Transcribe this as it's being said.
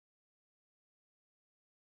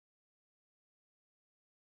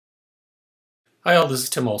Hi all, this is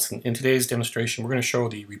Tim Olson. In today's demonstration, we're going to show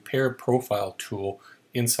the Repair Profile tool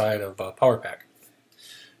inside of PowerPack.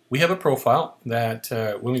 We have a profile that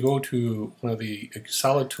when we go to one of the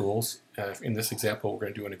solid tools, in this example we're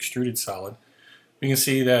going to do an extruded solid, we can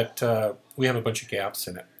see that we have a bunch of gaps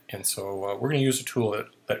in it. And so we're going to use a tool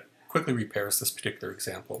that quickly repairs this particular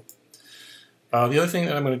example. The other thing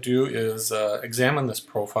that I'm going to do is examine this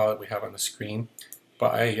profile that we have on the screen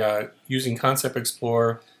by using Concept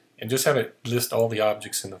Explorer and just have it list all the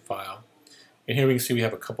objects in the file. And here we can see we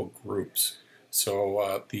have a couple groups.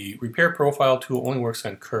 So the Repair Profile tool only works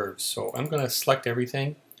on curves. So I'm going to select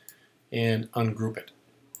everything and ungroup it.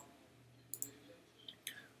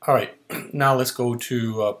 Alright, now let's go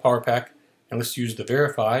to PowerPack and let's use the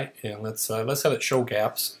verify and let's have it show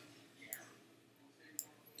gaps.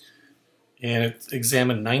 And it's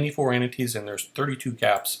examined 94 entities and there's 32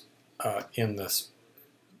 gaps in this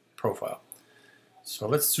profile. So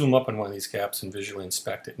let's zoom up on one of these gaps and visually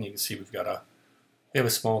inspect it, and you can see we have a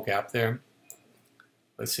small gap there.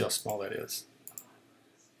 Let's see how small that is.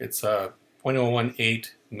 It's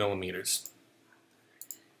 0.018 millimeters.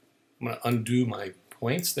 I'm going to undo my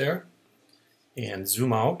points there and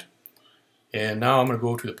zoom out. And now I'm going to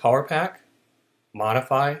go to the PowerPack,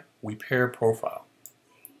 Modify, Repair Profile.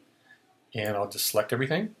 And I'll just select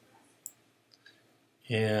everything.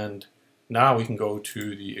 And now we can go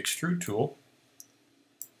to the Extrude tool.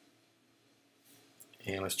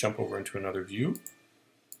 And let's jump over into another view,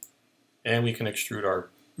 and we can extrude our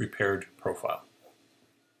repaired profile.